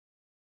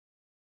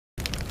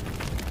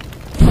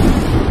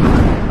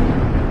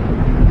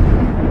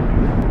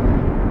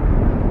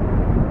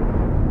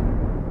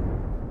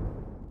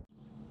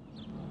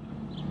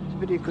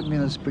it couldn't be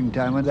in the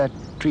springtime when that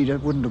tree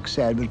wouldn't look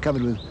sad, but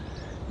covered with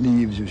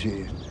leaves, you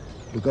see.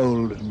 Look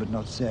old, but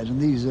not sad. And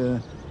these,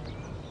 that,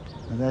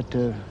 looks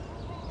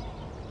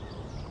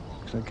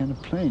like kind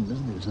of plain,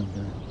 doesn't it,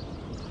 something?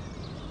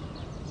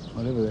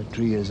 Whatever that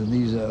tree is. And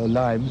these are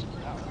limes.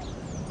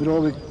 But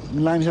all the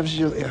limes have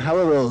such a,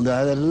 however old they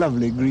are, they're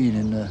lovely green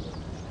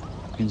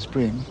in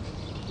spring.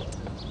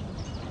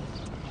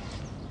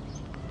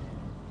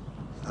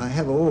 I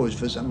have always,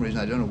 for some reason,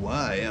 I don't know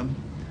why,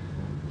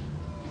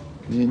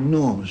 been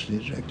enormously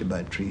attracted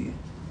by trees.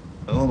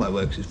 All my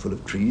work is full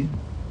of trees.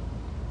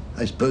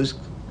 I suppose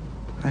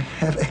I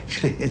have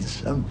actually, in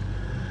some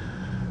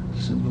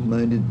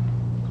simple-minded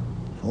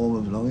form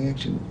of longing,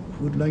 actually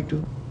would like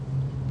to.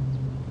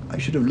 I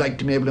should have liked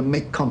to be able to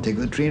make contact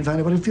with a tree and find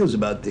out what it feels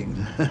about things.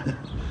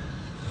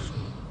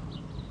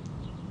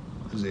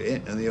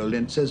 And the old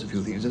ant says a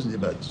few things, doesn't it,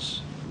 about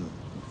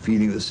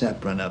feeling the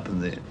sap run up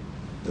and the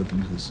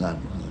opening to the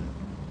sun.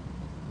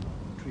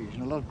 Trees,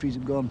 and a lot of trees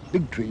have gone,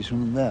 big trees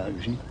from there,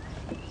 you see.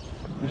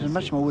 It was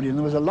much more woody, and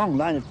there was a long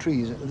line of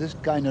trees, this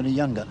kind only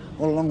younger,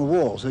 all along the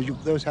wall, so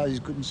those houses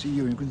couldn't see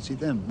you and you couldn't see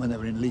them when they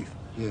were in leaf.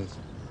 Yes.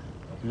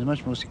 It was a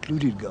much more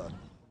secluded garden.